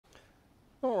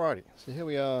Alrighty, so here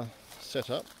we are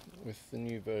set up with the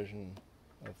new version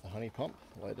of the honey pump,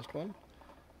 the latest one.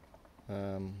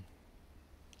 A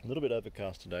little bit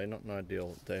overcast today, not an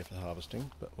ideal day for harvesting,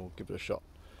 but we'll give it a shot.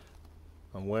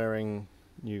 I'm wearing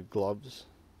new gloves.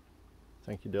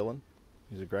 Thank you, Dylan.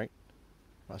 These are great,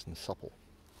 nice and supple,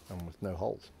 and with no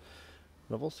holes.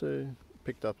 And I've also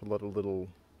picked up a lot of little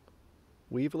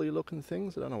weevily looking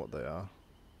things. I don't know what they are,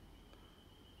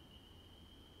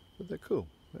 but they're cool.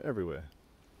 They're everywhere.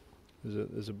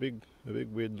 There's a big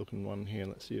weird looking one here.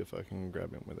 Let's see if I can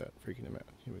grab him without freaking him out.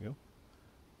 Here we go.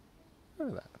 Look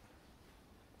at that.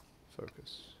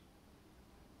 Focus.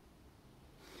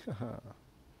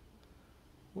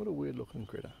 What a weird looking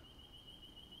critter.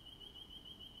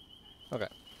 Okay.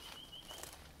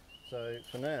 So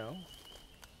for now,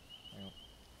 hang on.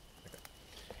 Okay.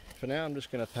 For now I'm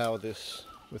just going to power this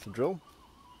with a drill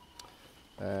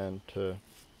and see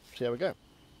how we go.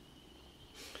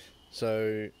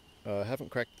 So I haven't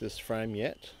cracked this frame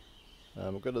yet.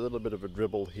 I've got a little bit of a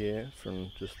dribble here from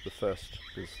just the first,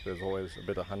 because there's always a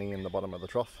bit of honey in the bottom of the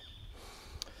trough.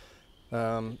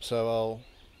 So I'll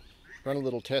run a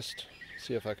little test,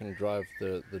 see if I can drive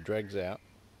the dregs out,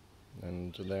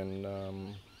 and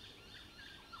then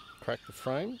crack the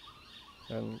frame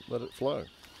and let it flow.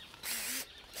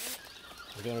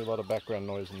 There's going to be a lot of background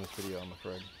noise in this video, I'm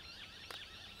afraid,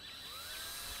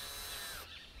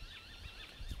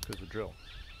 because of the drill.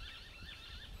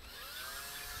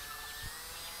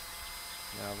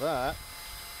 Now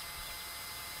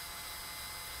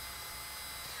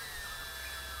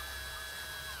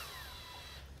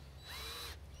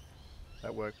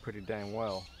that worked pretty dang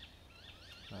well.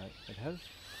 It has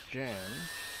jammed.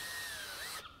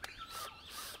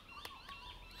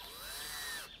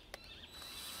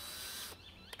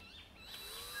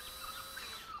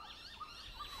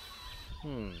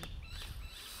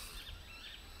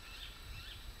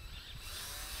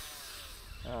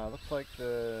 Looks like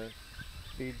the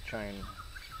bead chain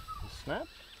has snapped.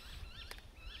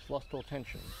 It's lost all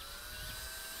tension.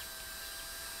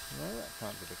 No, that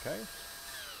can't be the case.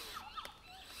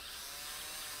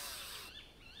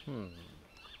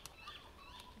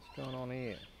 What's going on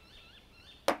here?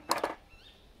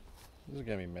 This is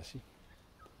going to be messy.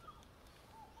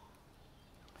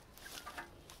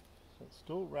 So it's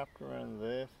still wrapped around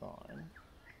there fine,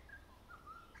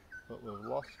 but we've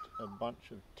lost a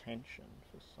bunch of tension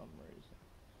for some reason.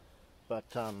 But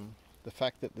the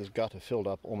fact that this gutter filled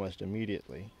up almost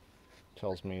immediately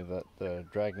tells me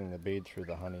that dragging the bead through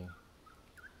the honey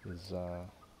is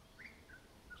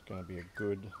going to be a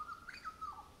good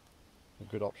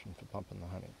option for pumping the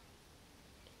honey.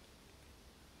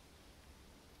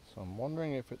 So I'm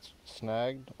wondering if it's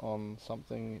snagged on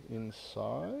something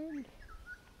inside.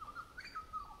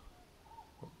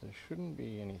 But there shouldn't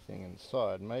be anything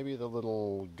inside. Maybe the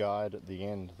little guide at the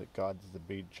end that guides the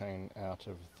bead chain out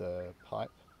of the pipe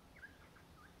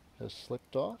has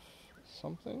slipped off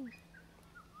something.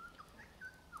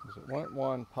 Because it won't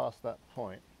wind past that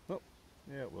point. Oh,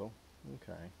 yeah it will.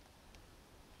 Okay.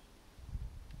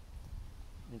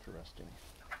 Interesting.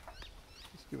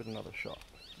 Let's give it another shot.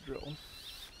 Drill.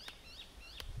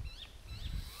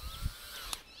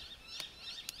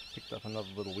 Picked up another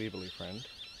little weevily friend.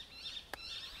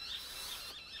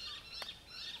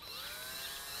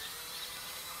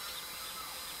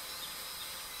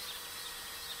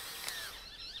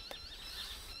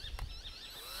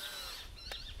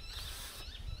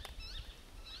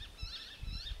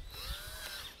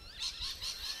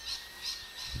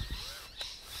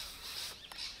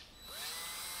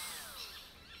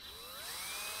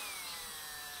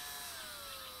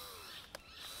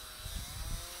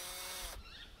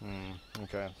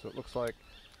 Okay, so it looks like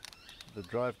the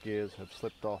drive gears have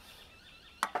slipped off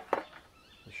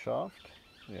the shaft.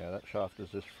 Yeah, that shaft is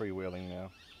just freewheeling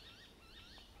now.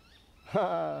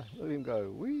 Ha! Look at him go.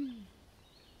 Whee!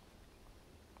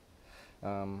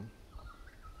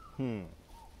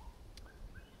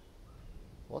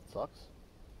 What sucks?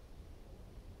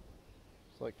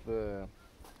 It's like the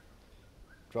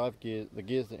drive gear, the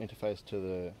gears that interface to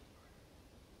the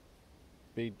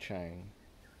bead chain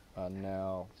are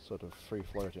now sort of free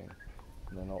floating,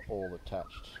 and they're not all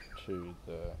attached to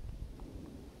the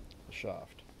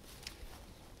shaft.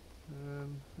 Let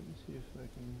me see if I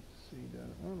can see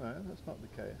down. Oh no, that's not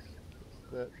the case. It's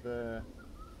that the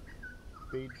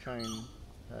bead chain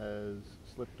has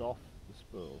slipped off the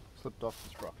spool, slipped off the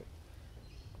sprocket,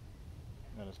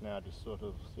 and it's now just sort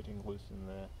of sitting loose in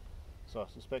there. So I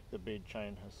suspect the bead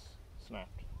chain has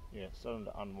snapped. Yeah, it's starting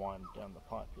to unwind down the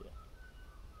pipe here.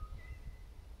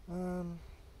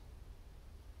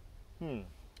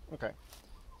 Okay,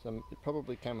 so it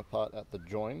probably came apart at the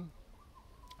join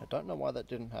I don't know why that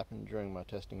didn't happen during my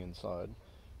testing inside.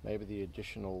 Maybe the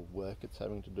additional work it's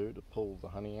having to do to pull the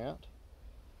honey out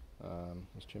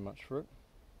was too much for it.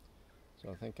 So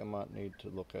I think I might need to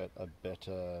look at a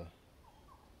better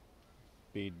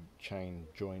bead chain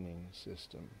joining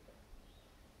system.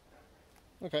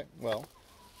 Okay, well,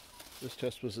 this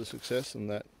test was a success in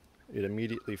that it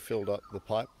immediately filled up the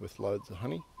pipe with loads of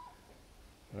honey,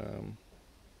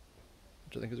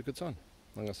 which I think is a good sign.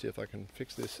 I'm going to see if I can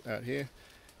fix this out here.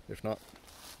 If not,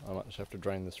 I might just have to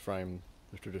drain this frame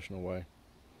the traditional way,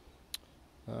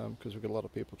 because we've got a lot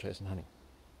of people chasing honey.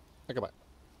 Okay, bye.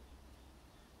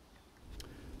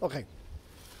 Okay,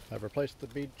 I've replaced the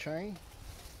bead chain.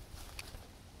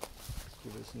 Let's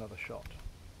give this another shot.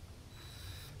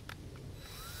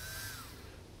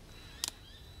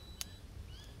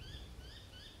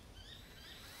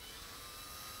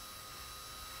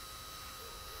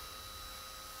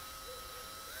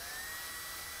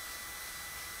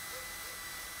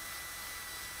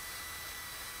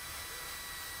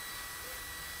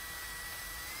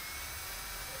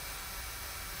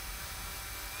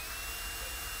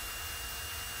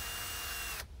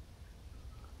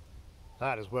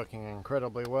 That is working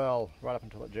incredibly well, right up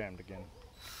until it jammed again.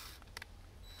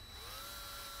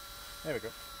 There we go.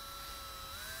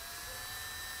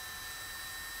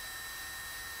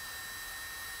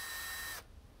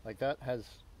 Like that has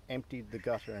emptied the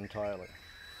gutter entirely.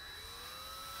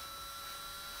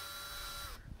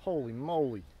 Holy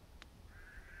moly.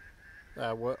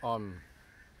 I'm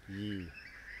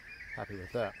happy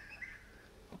with that.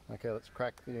 Okay, let's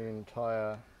crack the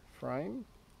entire frame.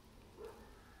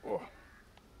 Oh,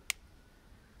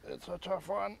 it's a tough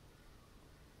one.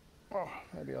 Oh,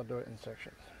 maybe I'll do it in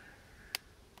sections.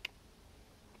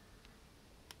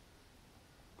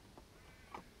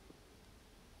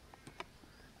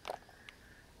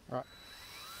 Right.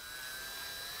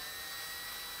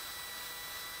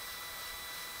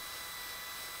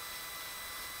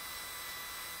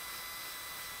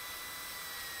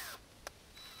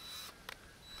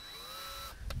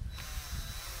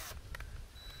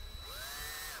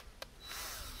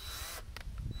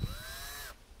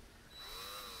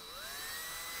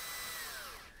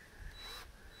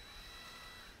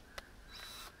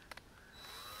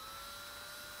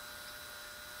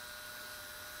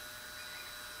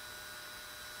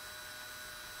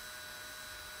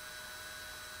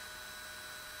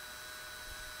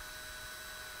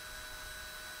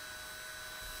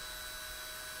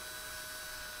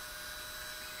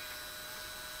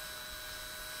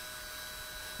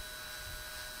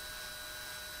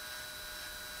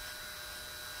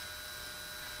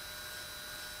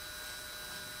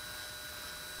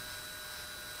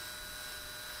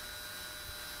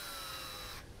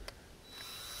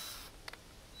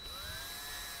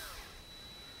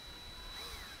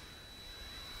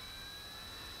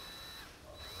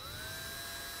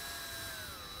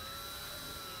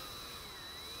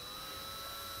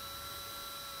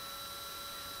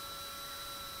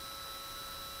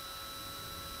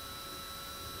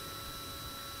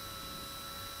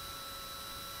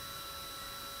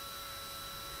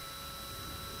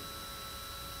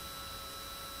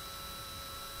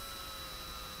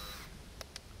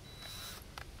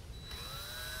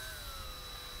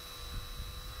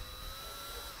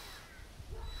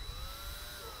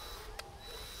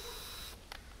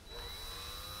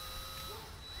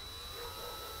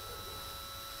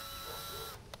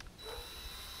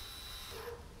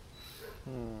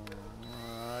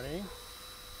 Alrighty.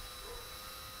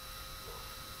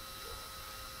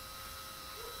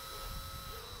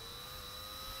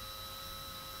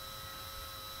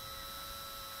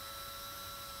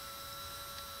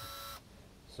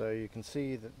 So you can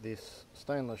see that this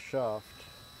stainless shaft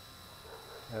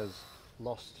has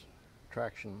lost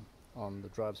traction on the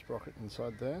drive sprocket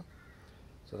inside there.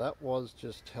 So that was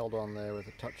just held on there with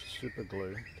a touch of super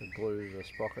glue to glue the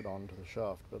sprocket onto the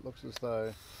shaft, but it looks as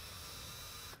though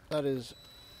that is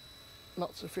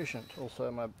not sufficient. Also,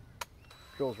 my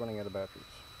drill's running out of batteries.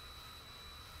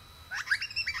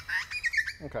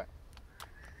 Okay.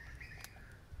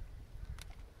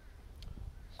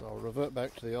 So I'll revert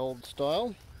back to the old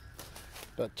style,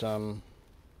 but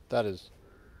that is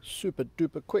super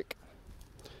duper quick.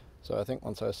 So I think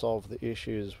once I solve the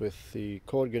issues with the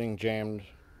cord getting jammed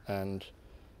and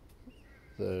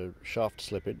the shaft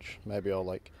slippage, maybe I'll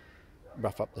like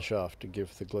rough up the shaft to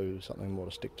give the glue something more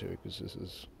to stick to, because this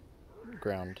is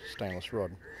ground stainless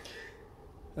rod.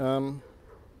 I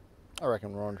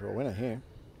reckon we're on to a winner here.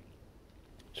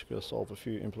 Just got to solve a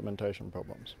few implementation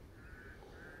problems.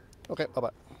 Okay, bye bye.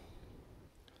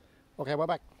 Okay, we're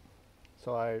back.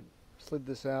 So I slid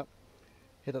this out,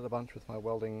 hit it a bunch with my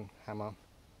welding hammer,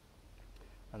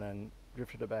 and then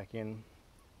drifted it back in,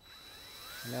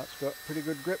 and now it's got pretty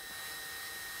good grip.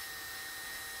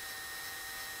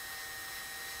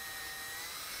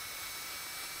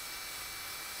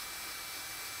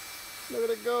 Look at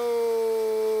it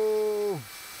go!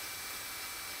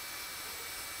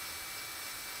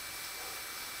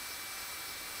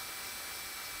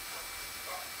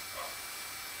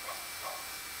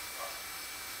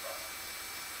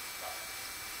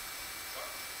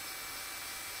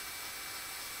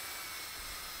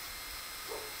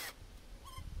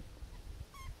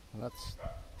 And that's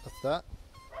that.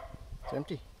 It's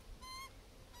empty.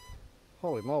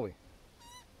 Holy moly.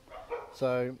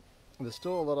 So there's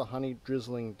still a lot of honey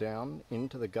drizzling down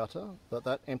into the gutter, but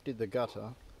that emptied the gutter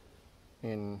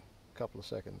in a couple of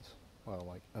seconds. Well,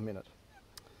 like a minute.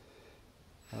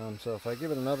 So if I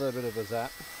give it another bit of a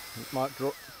zap, it might draw.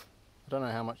 I don't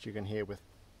know how much you can hear with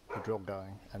the drill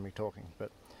going and me talking,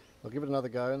 but I'll give it another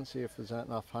go and see if there's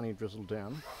enough honey drizzled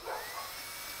down.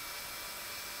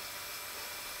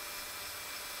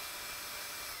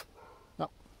 No,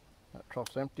 that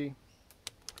trough's empty.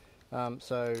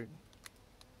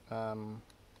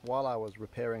 While I was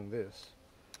repairing this,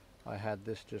 I had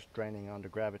this just draining under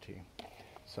gravity.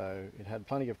 So it had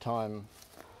plenty of time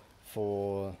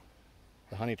for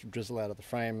the honey to drizzle out of the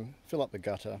frame, fill up the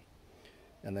gutter,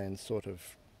 and then sort of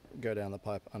go down the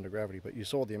pipe under gravity. But you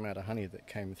saw the amount of honey that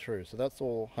came through. So that's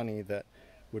all honey that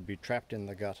would be trapped in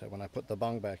the gutter. When I put the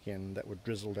bung back in, that would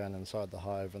drizzle down inside the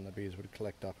hive and the bees would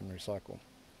collect up and recycle.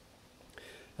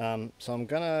 So I'm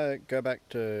gonna go back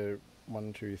to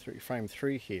frame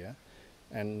 3 here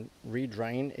and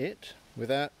re-drain it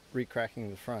without re-cracking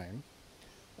the frame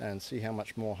and see how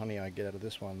much more honey I get out of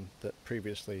this one that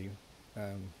previously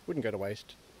wouldn't go to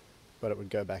waste, but it would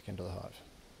go back into the hive.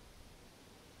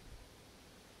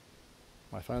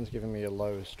 My phone's giving me a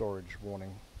low storage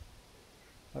warning.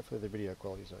 Hopefully the video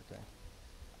quality is okay.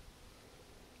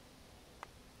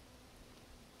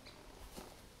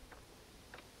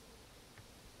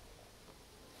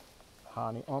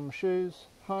 Honey on my shoes,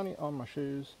 honey on my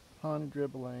shoes, honey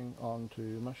dribbling onto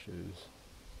my shoes.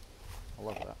 I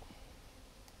love that.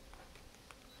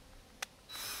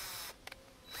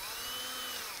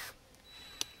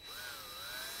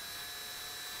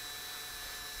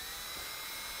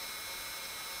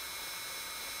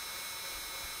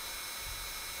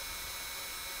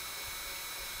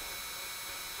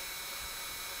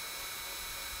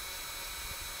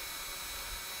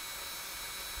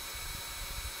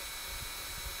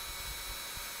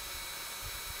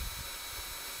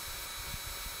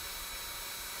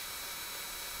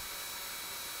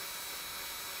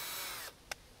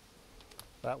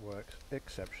 That works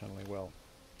exceptionally well.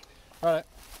 Alright,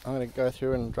 I'm going to go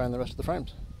through and drain the rest of the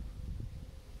frames.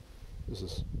 This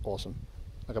is awesome.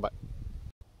 Okay, bye.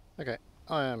 Okay,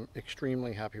 I am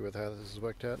extremely happy with how this has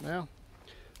worked out now,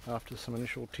 after some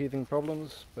initial teething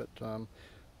problems, but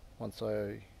once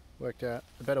I worked out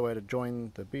a better way to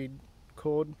join the bead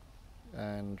cord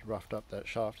and roughed up that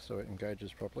shaft so it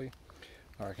engages properly,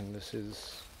 I reckon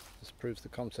this proves the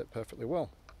concept perfectly well.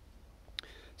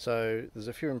 So there's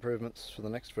a few improvements for the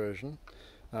next version.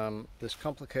 This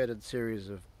complicated series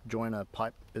of joiner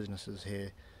pipe businesses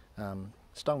here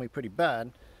stung me pretty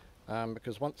bad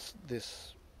because once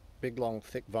this big long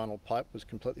thick vinyl pipe was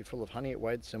completely full of honey, it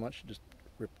weighed so much it just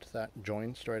ripped that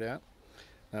join straight out.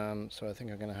 So I think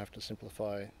I'm going to have to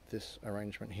simplify this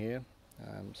arrangement here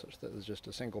such that there's just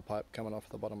a single pipe coming off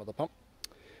the bottom of the pump.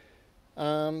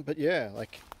 But yeah,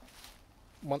 like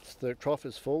once the trough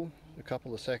is full, a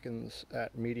couple of seconds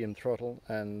at medium throttle,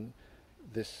 and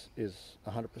this is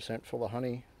 100% full of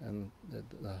honey, and the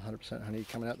 100% honey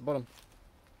coming out the bottom.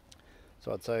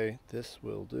 So I'd say this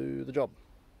will do the job.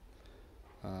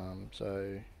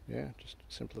 So yeah, just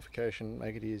simplification,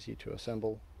 make it easy to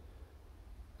assemble,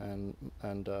 and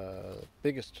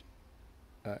biggest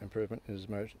improvement is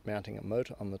mounting a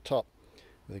motor on the top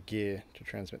with a gear to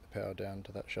transmit the power down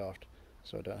to that shaft,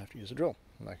 so I don't have to use a drill,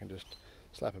 and I can just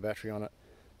slap a battery on it,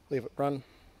 leave it run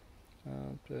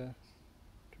to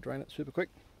drain it super quick.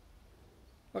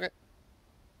 Okay,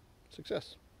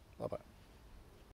 success. Bye bye.